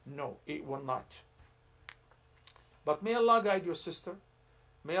 No, it will not. But may Allah guide your sister.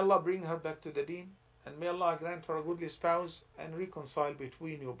 May Allah bring her back to the deen. And may Allah grant her a goodly spouse and reconcile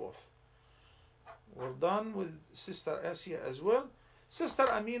between you both. We're done with Sister Asia as well. Sister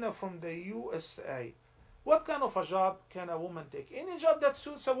Amina from the USA. What kind of a job can a woman take? Any job that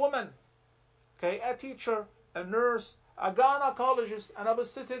suits a woman. Okay, a teacher, a nurse, a gynecologist, an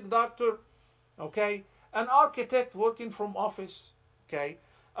obstetric doctor, okay, an architect working from office, okay,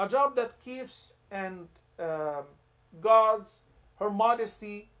 a job that keeps and guards her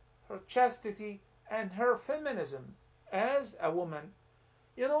modesty, her chastity, and her feminism as a woman.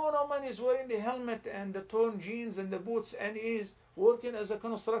 When a woman is wearing the helmet and the torn jeans and the boots and is working as a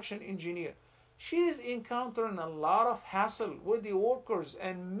construction engineer, she is encountering a lot of hassle with the workers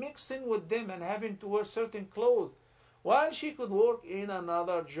and mixing with them and having to wear certain clothes, while she could work in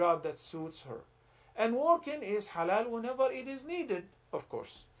another job that suits her. And working is halal whenever it is needed, of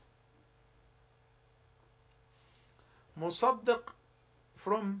course. Musaddiq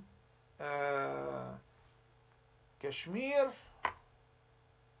from Kashmir.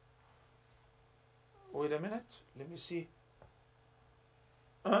 Wait a minute, let me see.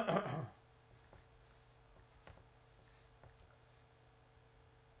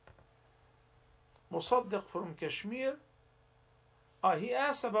 Musaddiq from Kashmir. He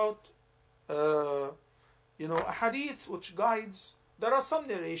asked about a hadith which guides. There are some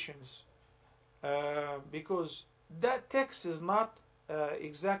narrations because that text is not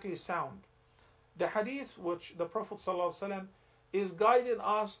exactly sound. The hadith which the Prophet ﷺ is guiding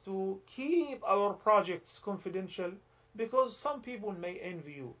us to keep our projects confidential because some people may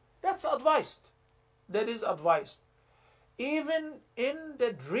envy you. That's advised. That is advised. Even in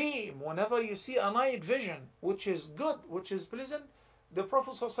the dream, whenever you see a night vision, which is good, which is pleasant, the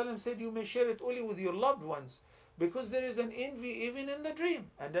Prophet ﷺ said you may share it only with your loved ones because there is an envy even in the dream.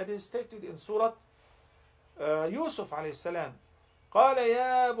 And that is stated in Surah Yusuf alayhi salam. قال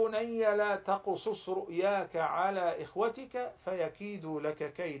يا بني لا تقصص رؤياك على إخوتك فيكيدوا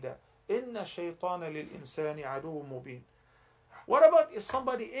لك كيدا إن الشيطان للإنسان عدو مبين. What about if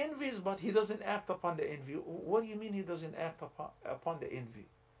somebody envies but he doesn't act upon the envy? What do you mean he doesn't act upon the envy?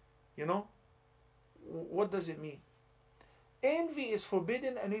 You know? What does it mean? Envy is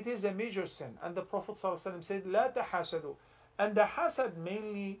forbidden and it is a major sin. And the Prophet ﷺ said, لا تحاسدوا. And the hasad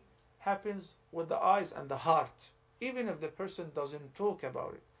mainly happens with the eyes and the heart, even if the person doesn't talk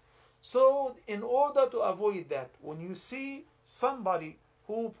about it. So in order to avoid that, when you see somebody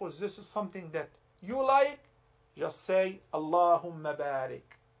who possesses something that you like, just say, Allahumma barik.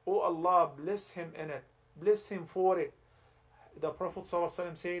 Oh Allah, bless him in it. Bless him for it. The Prophet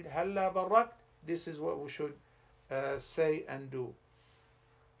ﷺ said, Halla barak. This is what we should say and do.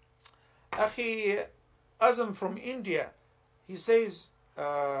 Akhi Azam from India, he says,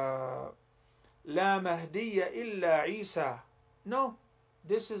 La Mahdiya illa Isa. No,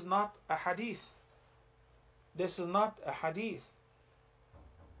 this is not a hadith. This is not a hadith.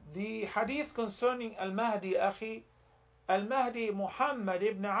 The hadith concerning Al-Mahdi, Akhi, Al-Mahdi, Muhammad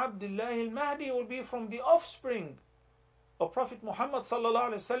ibn Abdullah al-Mahdi will be from the offspring of Prophet Muhammad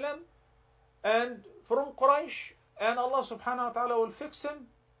sallallahu alaihi wasallam and from Quraysh, and Allah subhanahu wa ta'ala will fix him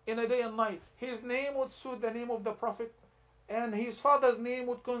in a day and night. His name would suit the name of the Prophet, and his father's name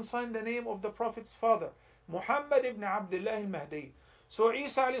would consign the name of the Prophet's father, Muhammad ibn Abdullah al-Mahdi. So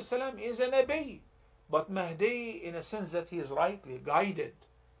Isa alayhi salam is a Nabi, but Mahdi in a sense that he is rightly guided,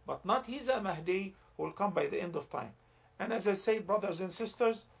 but not he's a Mahdi who will come by the end of time. And as I say, brothers and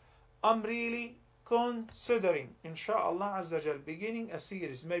sisters, I'm really considering, inshallah Azza Jal, beginning a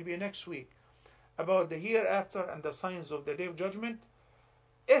series, maybe next week, about the hereafter and the signs of the Day of Judgment.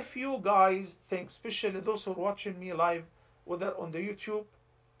 If you guys think, especially those who are watching me live, whether on the YouTube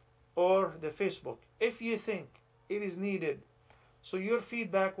or the Facebook, if you think it is needed, so your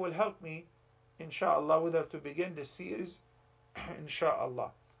feedback will help me, inshallah, whether to begin the series,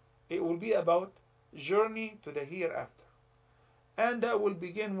 inshallah. It will be about journey to the hereafter. And that will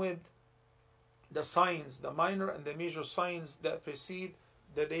begin with the signs, the minor and the major signs that precede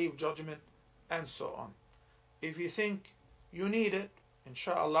the Day of Judgment, and so on. If you think you need it,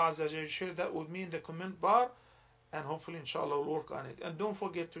 inshallah, share that with me in the comment bar, and hopefully, inshallah, we'll work on it. And don't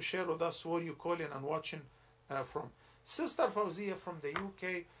forget to share with us where you're calling and watching from. Sister Fawzia from the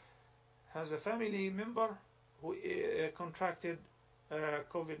UK has a family member who contracted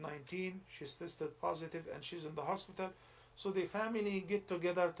COVID-19. She's tested positive and she's in the hospital. So the family get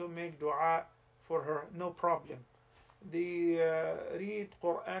together to make dua for her, no problem. They read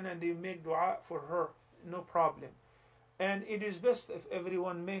Quran and they make dua for her, no problem. And it is best if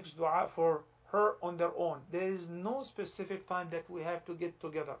everyone makes dua for her on their own. There is no specific time that we have to get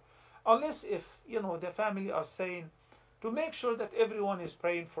together, unless if the family are saying to make sure that everyone is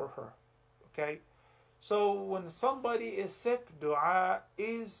praying for her. Okay, so when somebody is sick, dua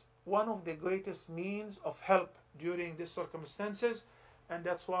is one of the greatest means of help during these circumstances, and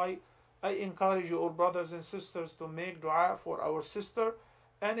that's why I encourage you all, brothers and sisters, to make dua for our sister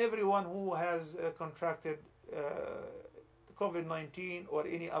and everyone who has contracted COVID-19 or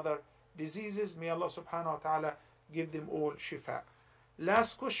any other diseases. May Allah subhanahu wa ta'ala give them all shifa.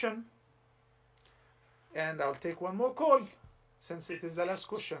 Last question, and I'll take one more call since it is the last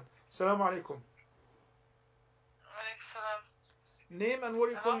question. Assalamu alaikum. Name and where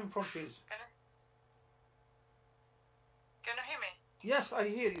are you calling from, please? Can you hear me? Yes, I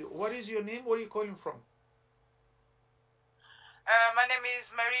hear you. What is your name? Where are you calling from? My name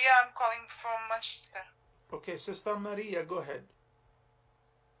is Maria. I'm calling from Manchester. Okay, Sister Maria, go ahead.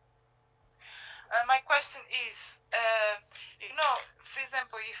 My question is, for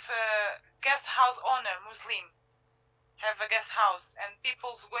example, if a guest house owner, Muslim, have a guest house and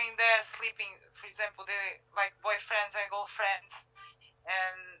people's going there sleeping, for example, they like boyfriends and girlfriends,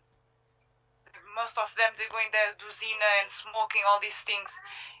 and most of them they're going there do zina and smoking, all these things.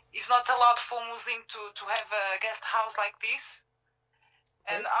 It's not allowed for Muslim to have a guest house like this.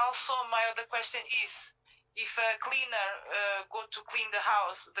 And also my other question is, if a cleaner go to clean the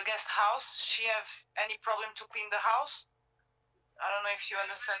house, the guest house, she have any problem to clean the house? I don't know if you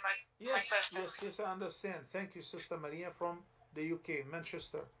understand my question. Yes, I understand. Thank you, Sister Maria from the UK,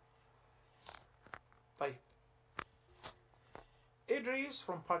 Manchester. Bye. Idris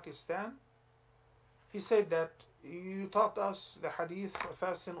from Pakistan, he said that you taught us the hadith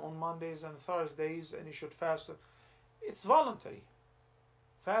fasting on Mondays and Thursdays, and you should fast. It's voluntary.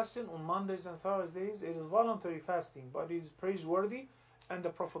 Fasting on Mondays and Thursdays, it is voluntary fasting, but it is praiseworthy, and the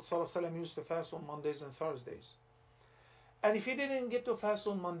Prophet ﷺ used to fast on Mondays and Thursdays. And if you didn't get to fast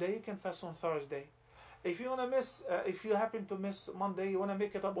on Monday, you can fast on Thursday. If you want to miss, if you happen to miss Monday, you want to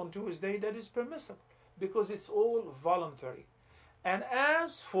make it up on Tuesday, that is permissible because it's all voluntary. And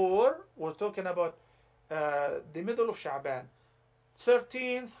as for, we're talking about the middle of Sha'ban,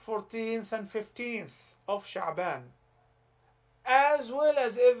 13th, 14th, and 15th of Sha'ban, as well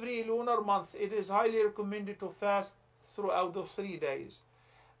as every lunar month, it is highly recommended to fast throughout the 3 days.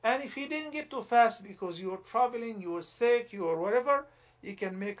 And if you didn't get to fast because you're traveling, you're sick, you're whatever, you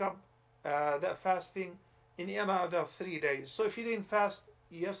can make up that fasting in another 3 days. So if you didn't fast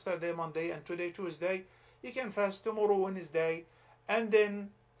yesterday, Monday, and today, Tuesday, you can fast tomorrow, Wednesday, and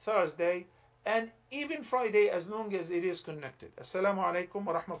then Thursday, and even Friday, as long as it is connected. Assalamu alaikum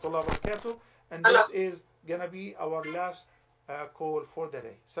wa rahmatullahi wa barakatuh. And this is gonna be our last call for the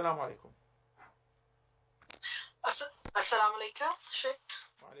day. Assalamu alaikum. Assalamu alaikum, Sheikh.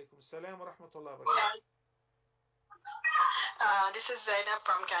 Wa alaikum assalam wa rahmatullahi wa barakatuh. This is Zainab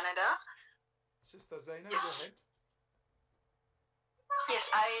from Canada. Sister Zainab, yes. Go ahead. Yes,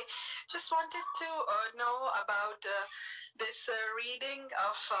 I just wanted to know about this reading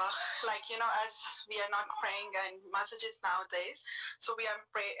of, like, you know, as we are not praying in messages nowadays, so we are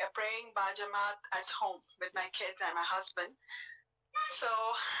praying Bajamaat at home with my kids and my husband. So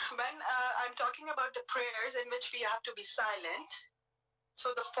when I'm talking about the prayers in which we have to be silent,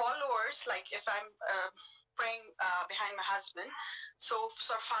 so the followers, like if I'm praying behind my husband, so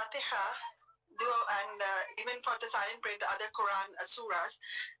for Fatiha, and even for the silent prayer, the other Quran surahs,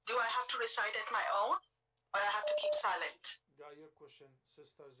 do I have to recite at my own, or I have to keep silent? Got your question,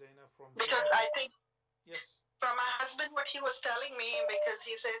 Sister Zainab from. Because I think. Yes. From my husband, what he was telling me, because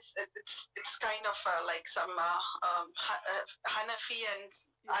he says it's kind of like some Hanafi, and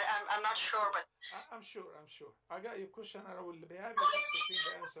I'm not sure, but I'm sure. I got your question, and I will be happy to explain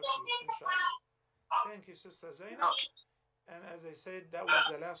the answer to you, inshallah. Thank you, Sister Zainab. Okay. And as I said, that was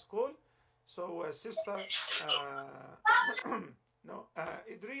the last call. So, Sister,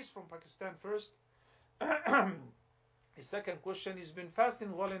 Idris from Pakistan first. His second question: he's been fasting,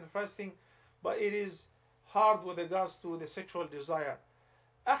 voluntary fasting, but it is hard with regards to the sexual desire.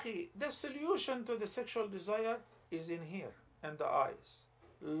 Akhi, the solution to the sexual desire is in here, and the eyes.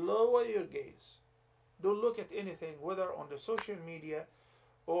 Lower your gaze. Don't look at anything, whether on the social media,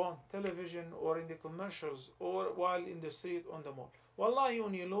 or on television, or in the commercials, or while in the street, on the mall. Wallahi,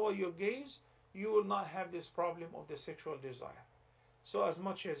 when you lower your gaze, you will not have this problem of the sexual desire. So as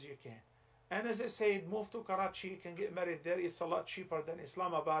much as you can. And as I said, move to Karachi, you can get married there. It's a lot cheaper than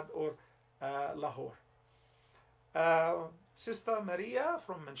Islamabad or Lahore. Sister Maria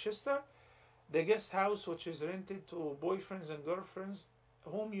from Manchester, the guest house which is rented to boyfriends and girlfriends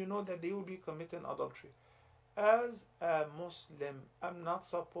whom you know that they will be committing adultery. As a Muslim, I'm not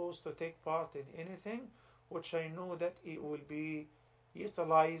supposed to take part in anything which I know that it will be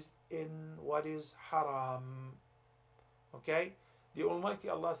utilized in what is haram. Okay? The Almighty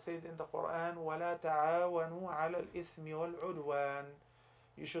Allah said in the Quran, وَلَا تَعَاوَنُوا عَلَى الْإِثْمِ وَالْعُدْوَانِ.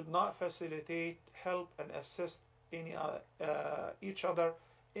 You should not facilitate, help, and assist each other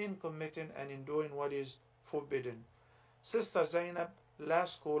in committing and in doing what is forbidden. Sister Zainab,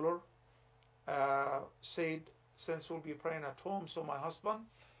 last caller, said, since we'll be praying at home, so my husband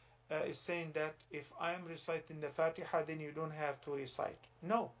is saying that if I am reciting the Fatiha, then you don't have to recite.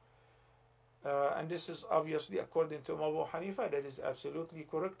 No. And this is obviously according to Abu Hanifa. That is absolutely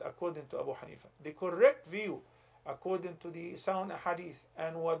correct according to Abu Hanifa. The correct view, according to the sound hadith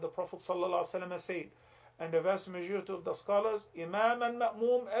and what the Prophet ﷺ said, and the vast majority of the scholars, Imam and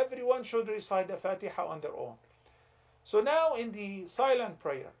Ma'mum, everyone should recite the Fatiha on their own. So now in the silent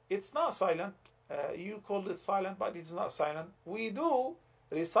prayer, it's not silent. You called it silent, but it's not silent. We do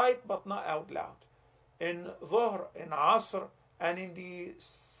recite, but not out loud. In Dhuhr, in Asr, and in the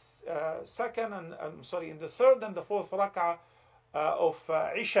in the third and the fourth rak'ah of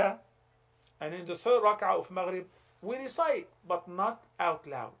Isha, and in the third rak'ah of Maghrib, we recite, but not out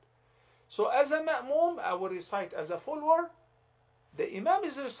loud. So as a ma'mum, I will recite. As a follower, the imam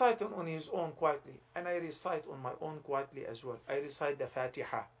is reciting on his own quietly, and I recite on my own quietly as well. I recite the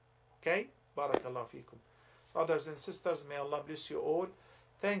Fatiha. Okay? Barakallahu feekum. Brothers and sisters, may Allah bless you all.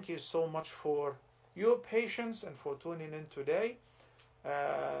 Thank you so much for your patience and for tuning in today.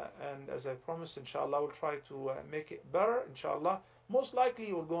 And as I promised, inshallah, we'll try to make it better, inshallah. Most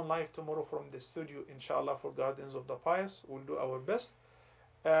likely we'll go on live tomorrow from the studio, inshallah, for Guardians of the Pious. We'll do our best.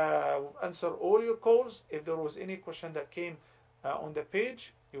 We'll answer all your calls. If there was any question that came on the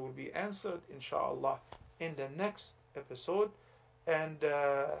page, it will be answered, inshallah, in the next episode. And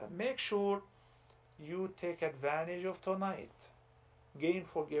make sure you take advantage of tonight. Gain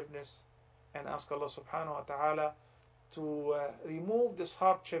forgiveness and ask Allah subhanahu wa ta'ala to remove this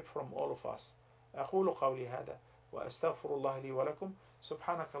hardship from all of us. أقول قولي هذا وأستغفر الله لي ولكم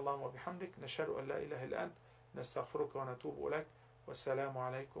سبحانك اللهم وبحمدك نشهد أن لا إله إلا أنت نستغفرك ونتوب إليك والسلام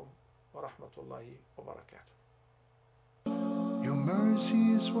عليكم ورحمة الله وبركاته. Your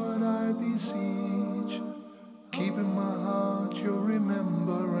mercy is what I beseech. Keep in my heart your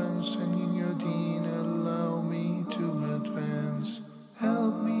remembrance, and in your deen allow me to advance.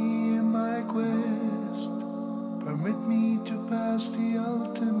 Help me in my quest. Permit me to pass the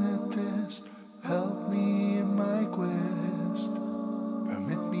ultimate test. Help me in my quest.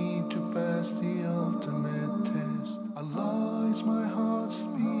 Permit me to pass the ultimate test. Allah is my heart's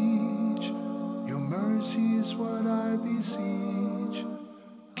speech. Your mercy is what I beseech.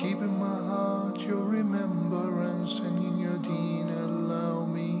 Keep in my heart your remembrance, and in your deen allow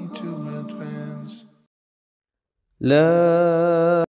me to advance. لا